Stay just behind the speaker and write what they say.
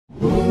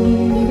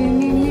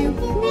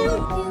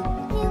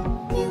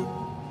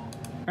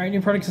All right, new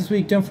products this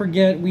week. Don't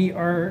forget, we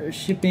are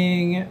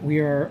shipping. We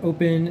are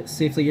open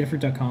safely.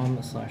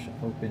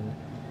 Adafruit.com/open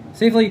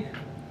safely.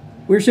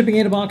 We're shipping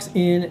AdaBox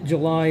in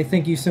July.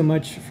 Thank you so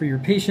much for your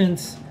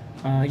patience.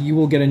 You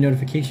will get a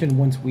notification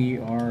once we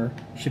are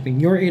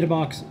shipping your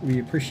AdaBox. We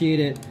appreciate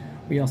it.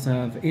 We also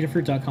have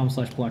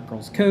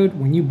adafruit.com/blackgirlscode.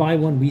 When you buy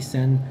one, we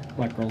send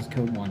Black Girls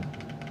Code 1.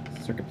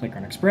 Circuit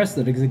Playground Express.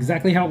 That is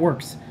exactly how it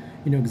works.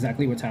 You know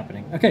exactly what's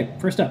happening. Okay,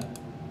 first up.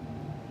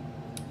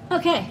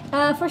 Okay,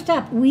 first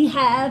up, we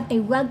have a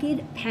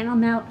rugged panel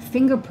mount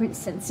fingerprint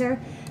sensor.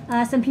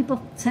 Some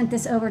people sent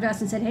this over to us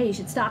and said, hey, you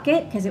should stock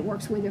it because it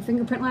works with your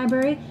fingerprint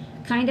library,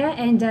 kinda,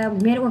 and we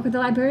made it work with the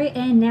library,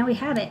 and now we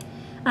have it.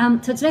 So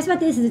what's nice about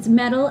this is it's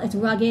metal, it's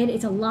rugged,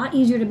 it's a lot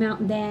easier to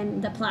mount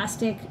than the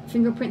plastic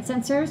fingerprint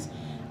sensors.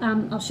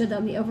 I'll show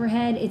them the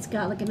overhead. It's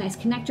got like a nice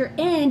connector,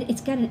 and it's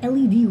got an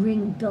LED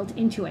ring built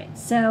into it.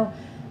 So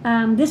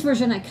this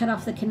version I cut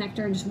off the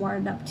connector and just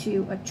wired it up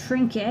to a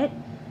trinket,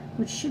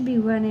 which should be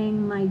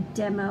running my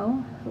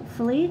demo,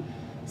 hopefully.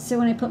 So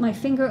when I put my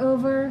finger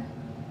over,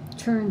 it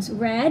turns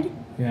red.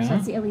 Yeah. So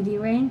that's the LED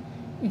ring.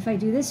 If I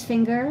do this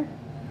finger,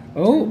 it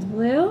Oh. turns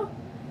blue.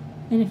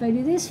 And if I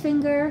do this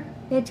finger,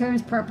 it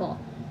turns purple.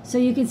 So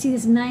you can see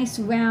this nice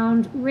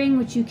round ring,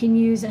 which you can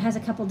use. It has a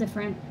couple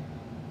different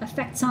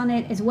effects on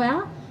it as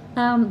well.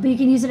 But you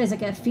can use it as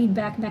like a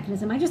feedback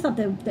mechanism. I just thought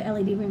the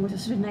LED ring was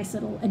just a nice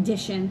little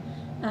addition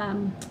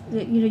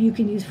that you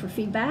can use for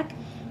feedback.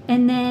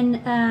 And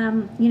then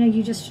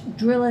you just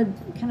drill a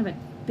kind of a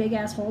big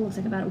ass hole, looks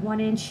like about a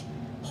 1-inch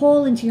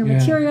hole into your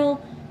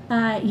material.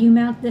 You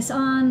mount this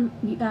on,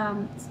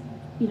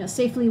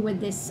 safely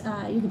with this.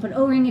 You can put an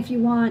O-ring if you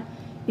want.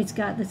 It's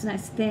got this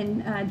nice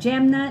thin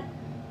jam nut,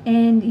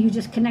 and you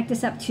just connect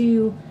this up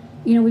to.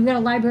 We've got a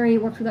library.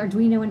 It works with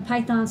Arduino and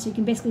Python, so you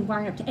can basically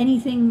wire it up to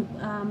anything.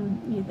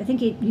 I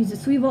think it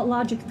uses 3-volt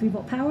logic,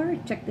 3-volt power.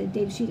 Check the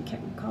data sheet. I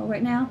can't recall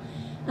right now.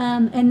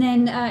 And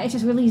then it's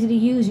just really easy to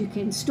use. You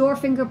can store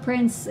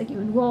fingerprints, like you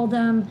enroll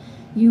them,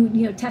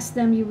 you test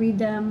them, you read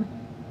them.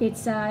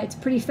 It's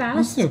pretty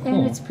fast, so cool.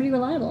 And it's pretty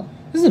reliable.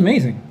 This is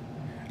amazing.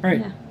 All right,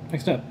 Yeah.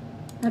 next up.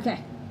 Okay.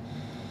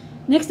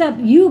 Next up,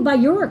 by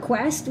your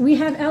request, we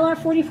have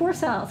LR44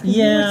 cells. We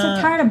were so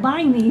tired of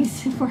buying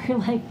these for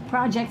like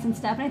projects and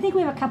stuff. And I think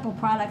we have a couple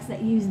products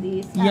that use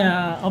these.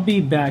 Yeah, I'll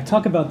be back.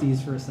 Talk about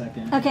these for a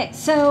second. Okay,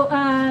 so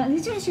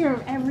these are just your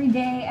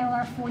everyday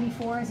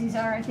LR44s. These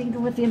are, I think, the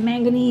lithium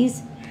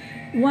manganese,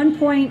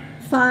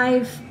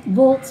 1.5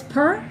 volts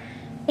per.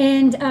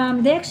 And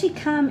they actually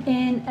come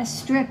in a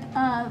strip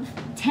of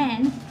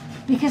 10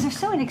 because they're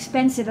so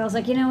inexpensive. I was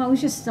like, we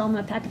should sell them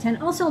a pack of 10.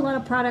 Also, a lot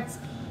of products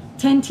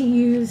tend to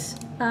use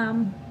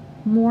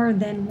more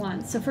than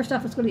one. So first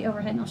off, let's go to the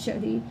overhead and I'll show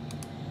the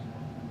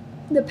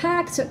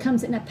pack. So it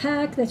comes in a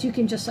pack that you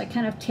can just like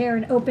kind of tear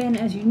and open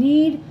as you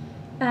need.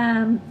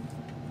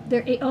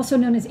 They're also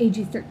known as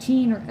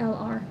AG13 or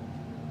LR,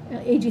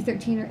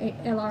 AG13 or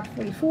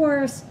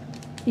LR44s.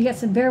 You got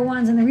some bare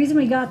ones, and the reason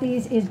we got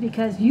these is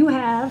because you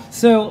have.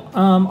 So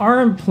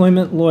our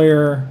employment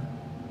lawyer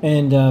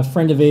and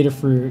friend of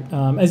Adafruit,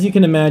 as you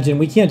can imagine,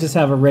 we can't just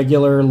have a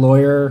regular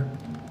lawyer.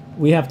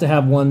 We have to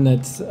have one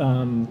that's You're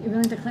really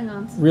into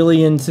Klingons.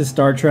 Really into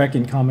Star Trek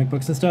and comic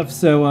books and stuff.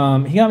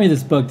 So he got me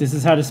this book. This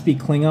is How to Speak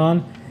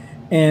Klingon,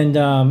 and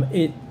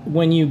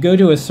when you go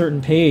to a certain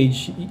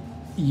page,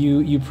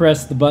 you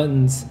press the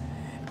buttons.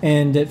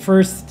 And at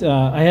first,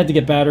 I had to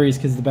get batteries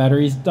because the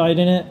batteries died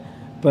in it.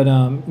 But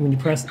when you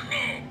press,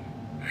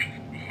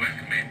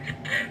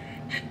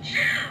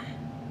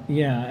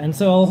 yeah, and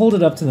so I'll hold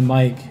it up to the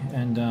mic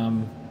and.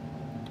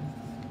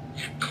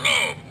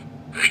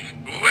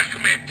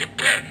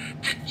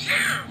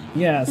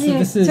 Yeah, so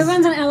this is... So it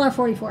runs on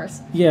LR44s.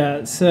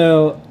 Yeah,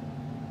 so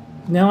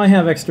now I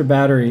have extra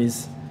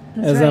batteries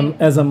as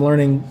I'm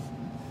learning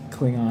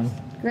Klingon.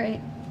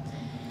 Great.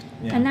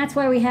 Yeah. And that's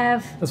why we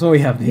have... That's why we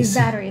have these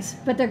batteries,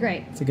 but they're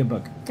great. It's a good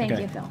book. Thank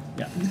you, Phil.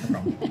 Yeah, no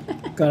problem.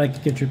 Glad I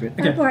could contribute.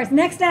 Okay. Of course.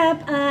 Next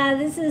up,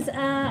 this is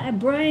a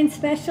Brian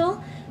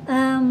special,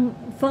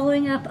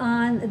 following up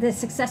on the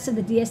success of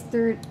the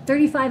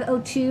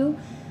DS3502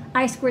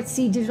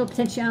 I2C digital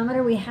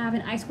potentiometer. We have an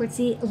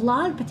I2C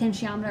log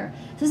potentiometer.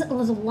 This is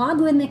a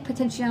logarithmic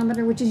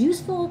potentiometer, which is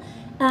useful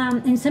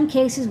in some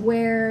cases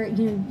where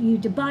you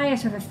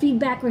debias or have a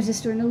feedback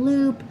resistor in a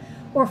loop,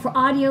 or for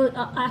audio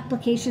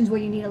applications where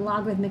you need a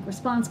logarithmic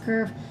response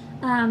curve.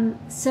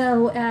 It's,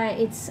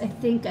 I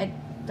think, like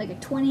a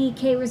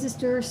 20K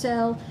resistor or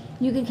so.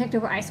 You can connect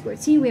over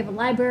I2C. We have a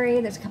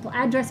library. There's a couple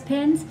address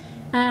pins,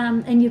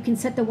 and you can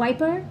set the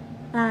wiper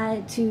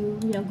to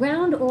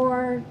ground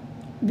or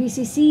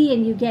VCC,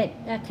 and you get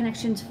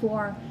connections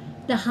for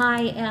the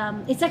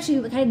high. It's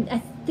actually,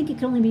 I think it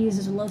can only be used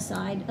as a low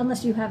side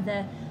unless you have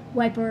the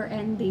wiper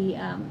and the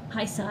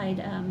high side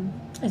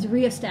as a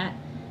rheostat.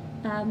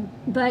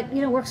 But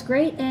works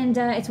great, and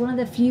it's one of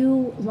the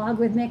few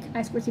logarithmic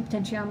I2C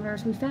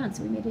potentiometers we found.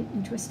 So we made it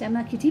into a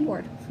Stemma QT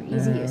board for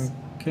easy use.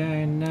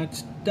 Okay,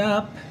 next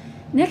up.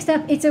 Next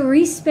up, it's a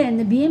respin,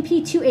 the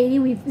BMP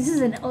 280. This is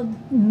an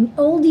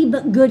oldie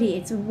but goodie.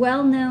 It's a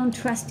well-known,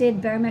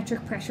 trusted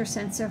barometric pressure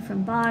sensor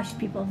from Bosch.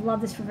 People have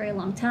loved this for a very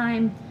long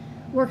time.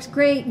 Works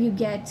great. You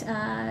get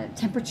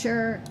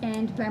temperature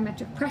and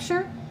barometric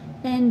pressure.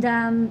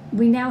 And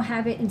we now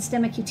have it in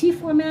STEMMA QT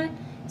format.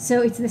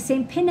 So it's the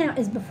same pinout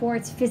as before.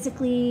 It's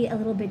physically a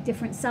little bit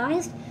different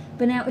sized,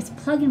 but now it's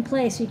plug and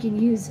play. So you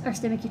can use our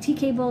STEMMA QT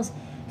cables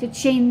to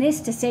chain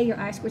this to, say, your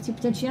I2C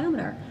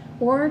potentiometer,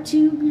 or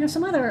to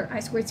some other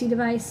I2C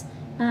device.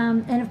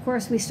 And of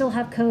course, we still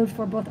have code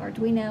for both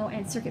Arduino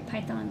and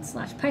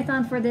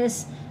CircuitPython/Python for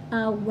this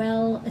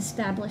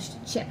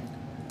well-established chip.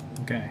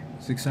 Okay,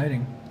 it's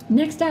exciting.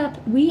 Next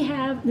up, we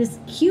have this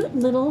cute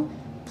little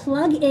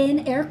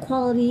plug-in air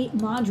quality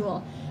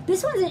module.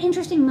 This one's an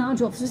interesting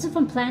module. So this is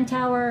from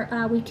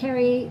Plantower. We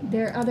carry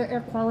their other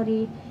air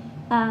quality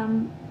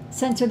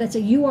sensor that's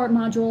a UART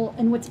module.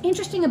 And what's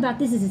interesting about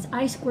this is its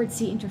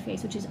I2C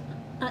interface, which is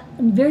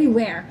very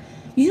rare.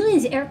 Usually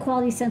these air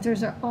quality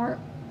sensors are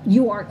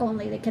UART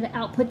only. They can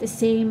output the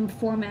same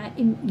format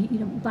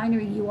in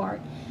binary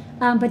UART.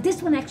 But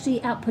this one actually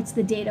outputs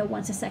the data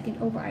once a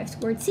second over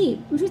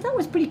I2C, which we thought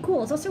was pretty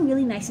cool. It's also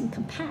really nice and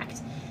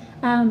compact.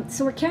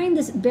 So we're carrying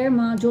this bare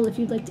module if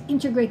you'd like to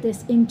integrate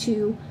this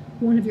into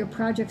one of your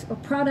projects or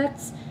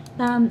products.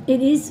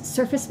 It is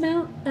surface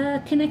mount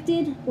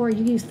connected, or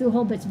you use through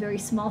hole, but it's very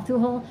small through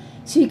hole.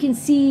 So you can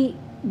see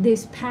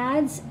these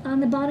pads on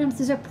the bottom.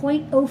 These are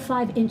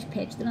 0.05 inch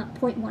pitch. They're not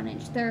 0.1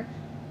 inch. They're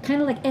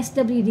kind of like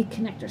SWD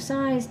connector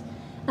sized.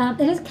 It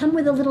does come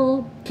with a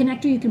little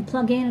connector you can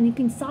plug in, and you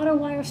can solder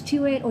wires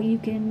to it, or you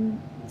can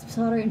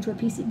solder it into a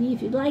PCB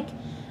if you'd like.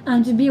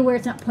 Just be aware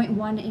it's not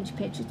 0.1 inch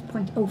pitch, it's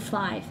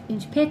 0.05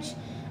 inch pitch.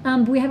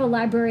 But we have a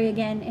library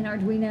again in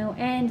Arduino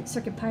and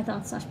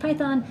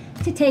CircuitPython/Python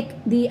to take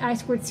the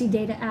I2C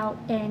data out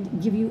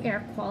and give you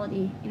air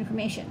quality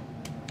information.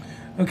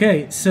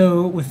 Okay,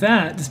 so with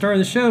that, the star of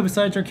the show,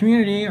 besides our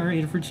community, our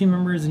Adafruit team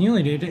members, and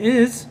Yuli data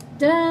is...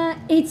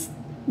 It's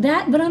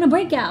that, but on a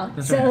breakout.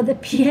 That's so right. the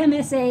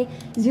PMSA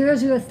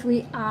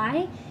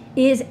 003i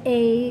is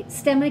a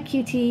STEMMA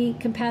QT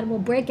compatible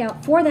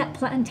breakout for that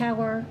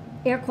Plantower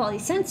air quality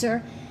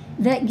sensor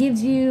that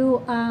gives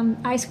you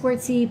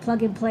I2C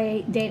plug and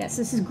play data.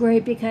 So this is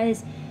great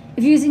because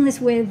if you're using this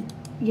with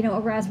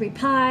a Raspberry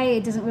Pi,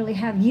 it doesn't really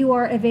have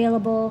UART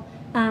available,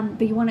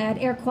 but you want to add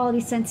air quality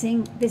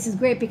sensing. This is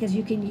great because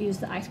you can use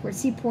the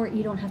I2C port.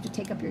 You don't have to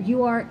take up your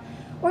UART.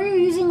 Or you're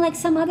using like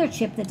some other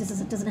chip that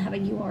doesn't have a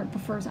UART,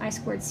 prefers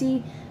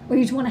I2C, or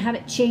you just want to have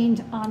it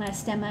chained on a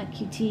STEMMA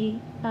QT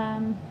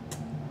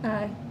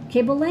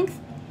cable length.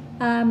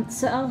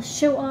 So I'll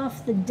show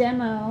off the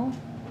demo.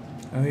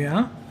 Oh,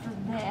 yeah? For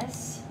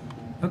this.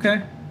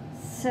 Okay.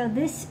 So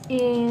this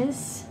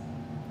is,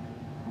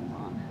 hold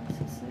on, so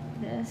it's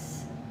like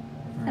this.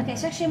 Okay,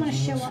 so actually I'm going to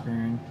show off,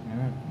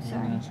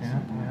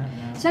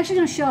 So actually I'm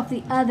going to show off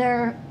the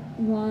other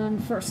one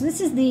first. So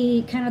this is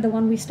the kind of the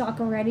one we stock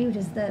already, which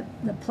is the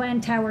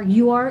Plantower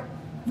UART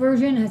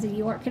version. It has a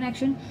UART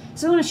connection.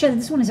 So I want to show that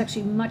this one is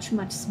actually much,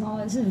 much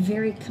smaller. This is a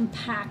very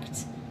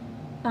compact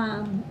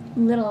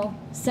little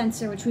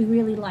sensor, which we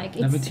really like. I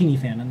have a teeny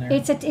fan in there.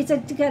 It's got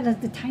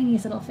the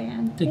tiniest little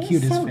fan. The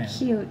cutest fan. It's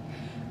so cute.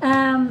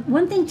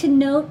 One thing to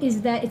note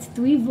is that it's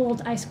 3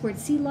 volt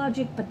I2C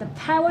logic, but the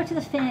power to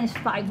the fan is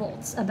 5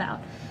 volts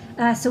about.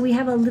 So we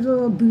have a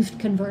little boost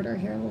converter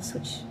here, a little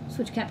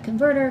switch cap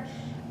converter.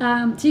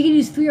 So you can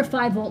use 3 or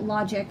 5 volt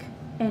logic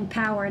and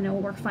power, and it will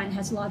work fine. It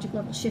has logic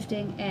level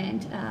shifting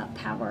and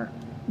power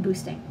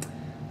boosting.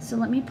 So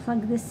let me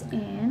plug this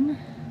in.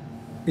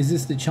 Is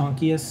this the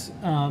chunkiest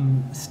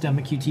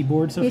STEMMA QT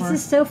board so far? This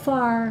is so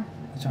far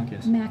the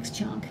chunkiest. max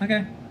chunk.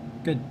 Okay,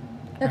 good.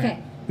 Okay.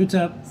 Right. Boots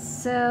up.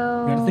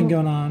 So Got a thing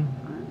going on.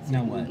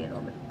 Now what? Get a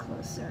little bit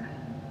closer.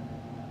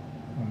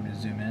 Want me to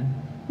zoom in?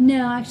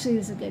 No, actually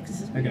this is good because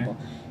this is readable.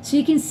 Okay. So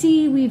you can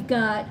see we've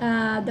got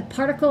the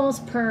particles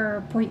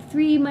per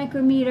 0.3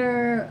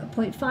 micrometer,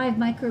 0.5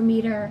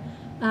 micrometer.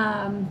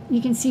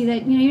 You can see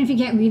that, even if you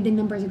can't read the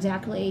numbers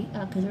exactly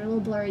because they're a little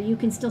blurry, you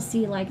can still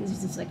see like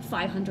this is like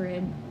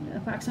 500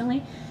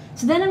 approximately.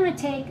 So then I'm going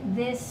to take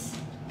this.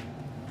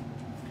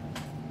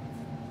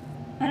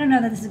 I don't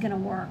know that this is going to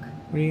work.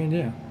 What are you going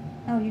to do?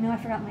 Oh, I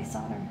forgot my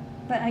solder.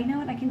 But I know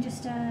what I can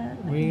just. What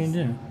are you going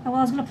to do? Oh, well,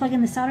 I was going to plug in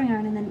the soldering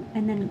iron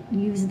and then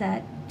use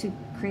that to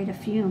create a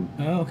fume.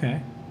 Oh,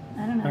 okay.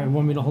 I don't know. All right,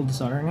 want me to hold the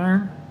soldering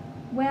iron?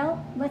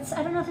 Well,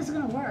 I don't know if this is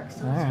going to work,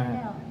 so let's find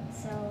out.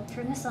 So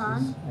turn this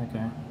on. Okay,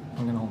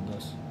 I'm going to hold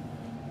this.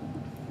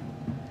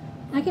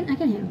 I can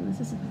handle this.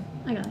 This is fine.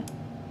 I got it.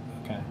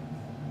 Okay.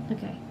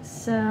 Okay,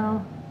 so.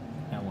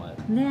 Now what?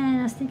 Then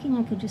I was thinking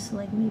I could just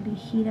like maybe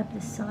heat up the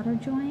solder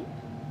joint,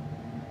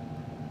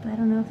 but I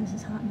don't know if this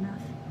is hot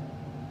enough.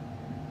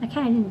 I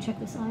kind of didn't check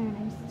this iron.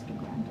 I just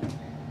grabbed it.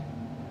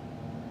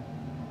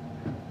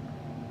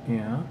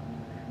 Yeah.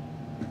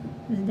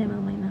 This demo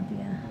might not be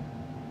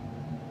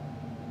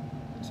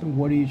So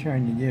what are you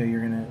trying to do?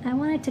 You're gonna... I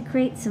wanted to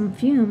create some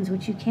fumes,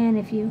 which you can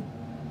if you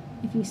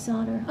if you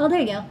solder. Oh, there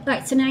you go. All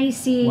right, so now you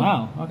see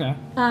Wow. Okay.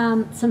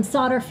 some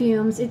solder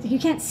fumes. You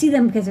can't see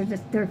them because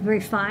they're very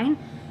fine,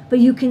 but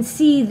you can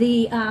see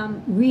the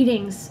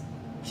readings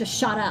just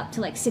shot up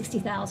to like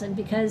 60,000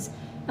 because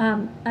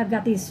I've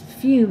got these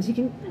fumes. You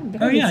can.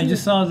 Oh yeah, I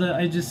just saw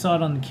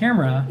it on the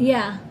camera.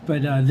 Yeah.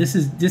 But this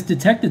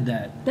detected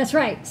that. That's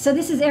right. So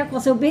this is air.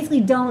 So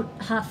basically, don't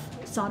huff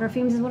solder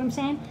fumes, is what I'm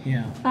saying.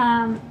 Yeah.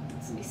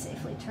 Let me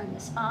safely turn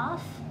this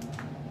off.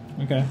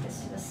 Okay. Put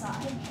this to the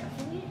side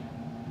carefully.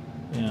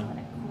 Yeah. Let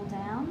it cool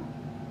down.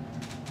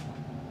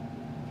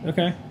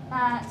 Okay.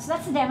 So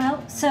that's the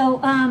demo. So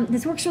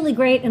this works really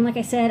great, and like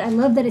I said, I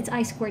love that it's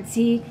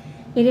I2C.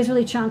 It is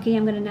really chunky.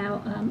 I'm going to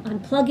now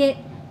unplug it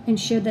and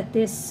show that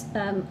this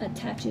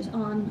attaches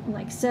on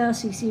like so.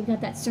 So you see you've got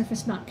that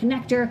surface mount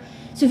connector.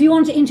 So if you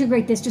want to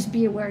integrate this, just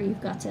be aware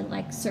you've got to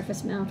like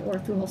surface mount or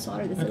through hole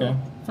solder this little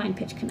fine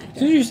pitch connector.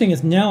 So interesting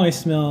is now I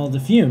smell the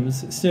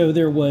fumes. So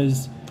there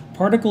was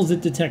particles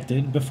it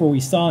detected before we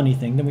saw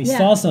anything. Then we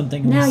saw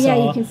something. And now, we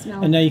saw, you can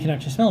smell it. And now you can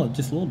actually smell it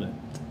just a little bit.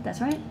 That's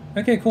right.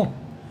 Okay, cool.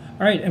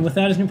 All right, and with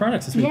that is new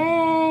products this week.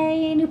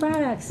 Yay, new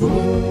products.